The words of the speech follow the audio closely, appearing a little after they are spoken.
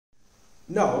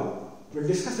Now, we'll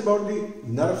discuss about the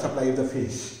nerve supply of the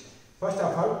face. First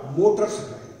of all, motor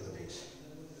supply of the face.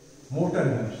 Motor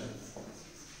nerves.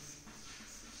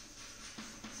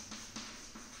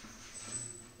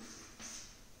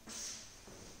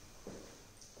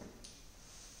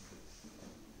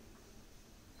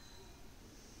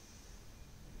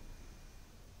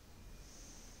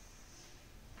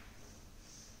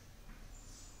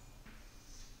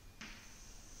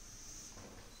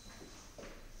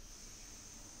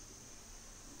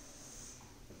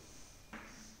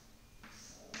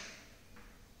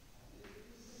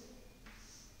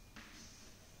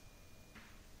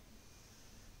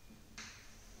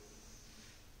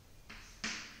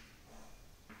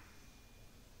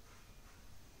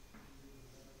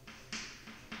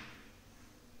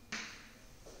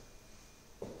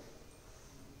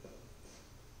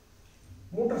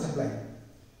 Motor supply.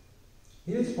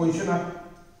 Here is position of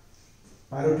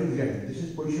parotid gland. This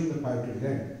is position of the parotid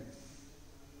gland.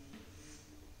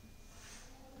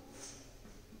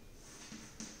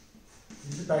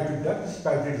 This is parotid duct. This is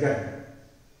parotid gland.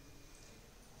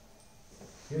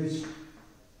 Here is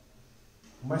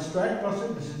mastoid process.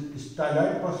 This is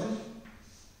styloid process.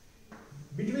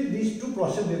 Between these two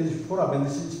processes there is foramen.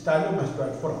 This is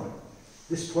stylomastoid foramen.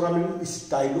 This foramen is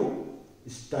stylomastoid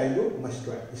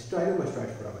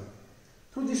foramen.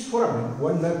 Through this foramen,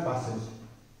 one nerve passes.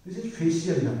 This is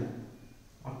facial nerve.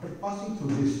 After passing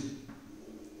through this,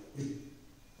 it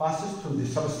passes through the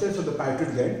substance of the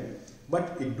parotid gland,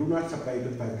 but it do not supply the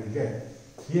parotid gland.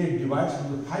 Here it divides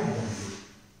into 5 branches.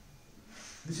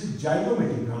 This is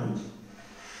zygomatic branch.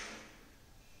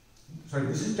 Sorry,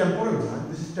 this is temporal branch.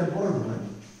 This is temporal branch.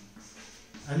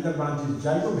 And the branch is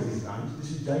zygomatic branch.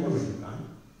 This is zygomatic branch.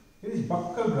 Here is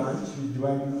buccal branch, which is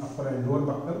divided into upper and lower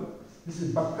buccal. This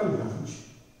is buccal branch.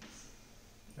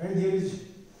 And here is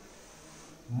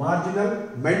marginal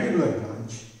mandibular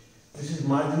branch. This is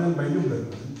marginal mandibular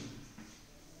branch.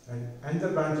 And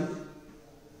another branch is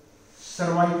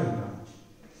cervical branch.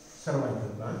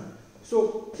 Cervical branch.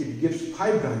 So it gives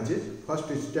 5 branches. First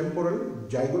is temporal,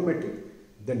 zygomatic,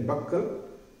 then buccal,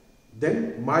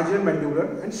 then marginal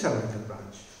mandibular and cervical branch.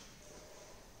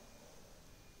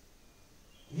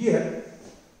 Here,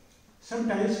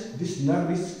 sometimes this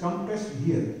nerve is compressed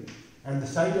here at the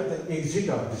site of the exit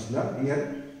of this nerve.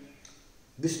 Here,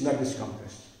 this nerve is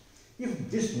compressed. If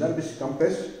this nerve is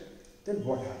compressed, then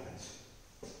what happens?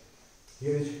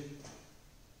 Here is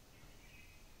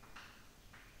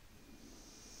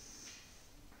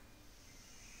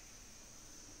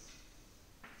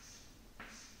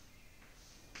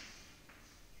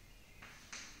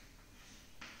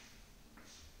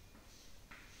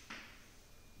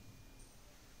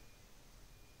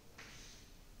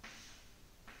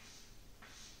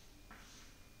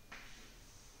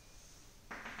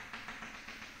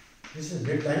this is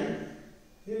midline.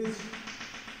 Here is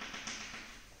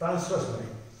transverse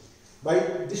line. By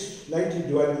this line is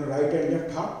divided into right and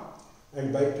left half,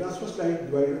 and by transverse line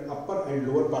divided into upper and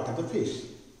lower part of the face.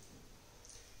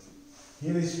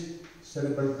 Here is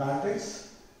cerebral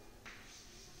cortex.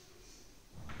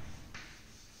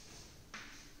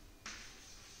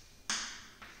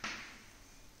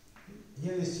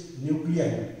 Here is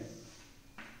nuclei.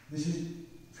 This is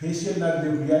facial nerve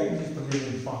nuclei, which is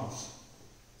present in palms.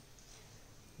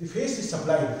 The face is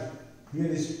supplied. Here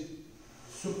is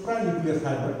supranuclear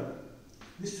fiber.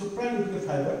 This supranuclear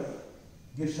fiber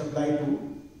gives supply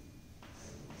to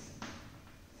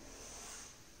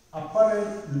upper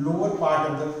and lower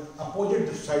part of the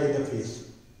opposite side of the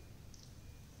face.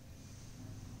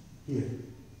 Here.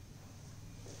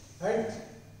 And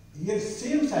here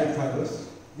same side fibers,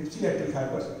 ipsilateral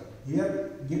fibers,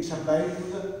 here give supply to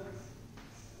the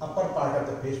upper part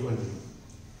of the face only.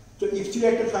 So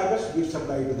ipsilateral fibers give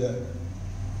supply to the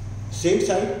same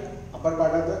side, upper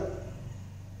part of the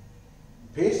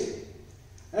face,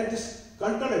 and this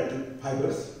contralateral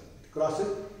fibers crosses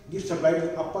give supply to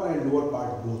the upper and lower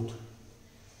part both.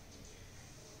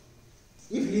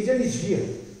 If lesion is here,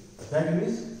 that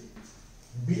means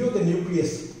below the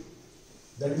nucleus,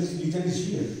 that means lesion is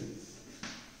here.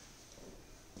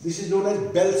 This is known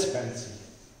as Bell's palsy.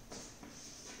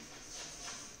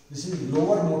 This is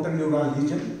lower motor neuron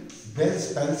lesion,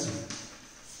 Bell's palsy.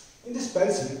 In this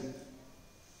palsy,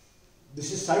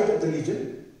 this is site of the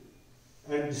lesion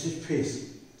and this is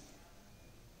face.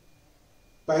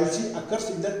 Palsy occurs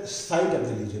in the side of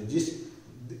the lesion.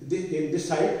 In this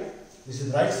side, this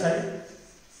is right side.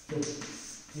 So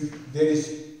if there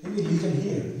is any lesion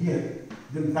here,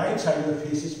 the right side of the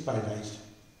face is paralyzed.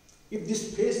 If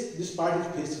this part of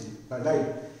the face is paralyzed,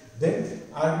 then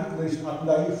orbicularis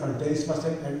oculi, frontalis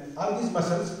muscle, and all these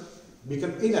muscles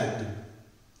become inactive.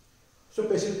 So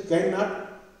patient cannot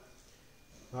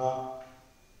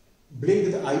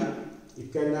blink the eye,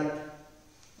 it cannot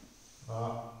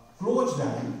close the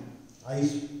eye,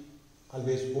 eyes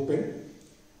always open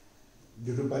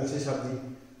due to pulses of the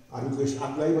articular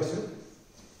artery vessel,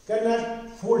 cannot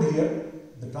fold here,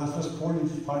 the transverse fold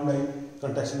which is formed by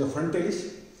contraction of the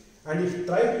frontalis, and if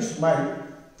try to smile,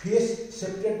 face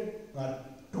shifted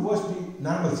towards the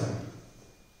normal side.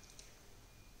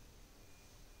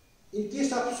 In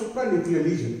case of supranuclear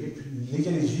lesion, if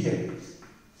lesion is here,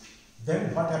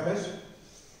 then what happens?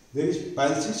 There is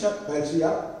palsy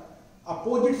of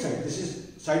opposite side. This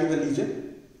is side of the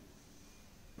lesion.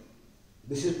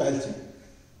 This is palsy.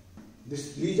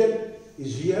 This lesion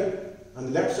is here on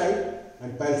the left side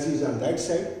and palsy is on the right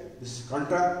side. This is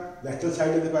contralateral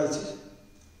side of the palsy.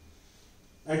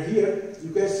 And here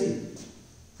you can see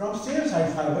from same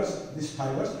side fibers, this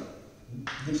fibers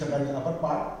gives about the upper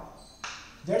part.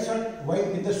 That's why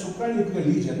in the supranuclear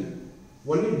lesion,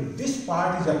 only this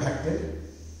part is affected.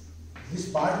 This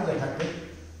part is affected.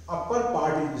 Upper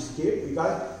part is escaped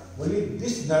because only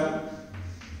this nerve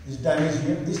is damaged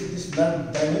here. This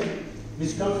nerve damage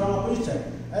which comes from opposite side,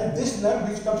 and this nerve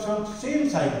which comes from same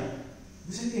side.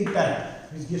 This is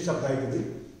intact, which gives supply to the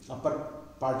upper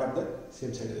part of the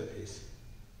same side of the face.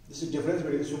 This is the difference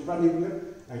between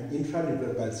supranuclear and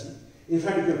infranuclear palsy.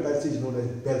 Infranuclear palsy is known as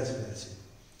Bell's palsy.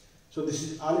 So this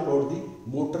is all about the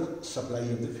motor supply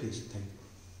of the face. Thank you.